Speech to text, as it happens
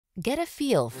Get a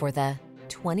feel for the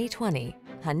 2020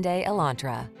 Hyundai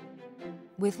Elantra.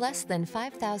 With less than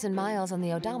 5,000 miles on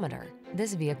the odometer,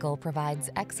 this vehicle provides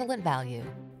excellent value.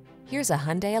 Here's a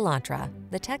Hyundai Elantra,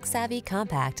 the tech-savvy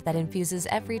compact that infuses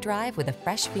every drive with a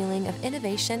fresh feeling of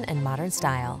innovation and modern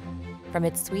style. From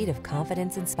its suite of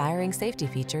confidence-inspiring safety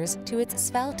features to its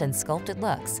svelte and sculpted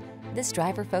looks, this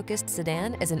driver-focused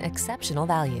sedan is an exceptional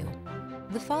value.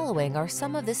 The following are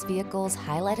some of this vehicle's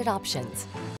highlighted options: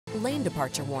 lane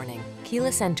departure warning,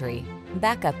 keyless entry,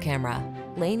 backup camera,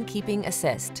 lane keeping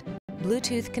assist,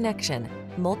 Bluetooth connection,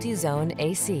 multi-zone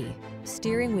AC,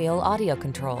 steering wheel audio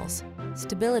controls,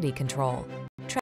 stability control,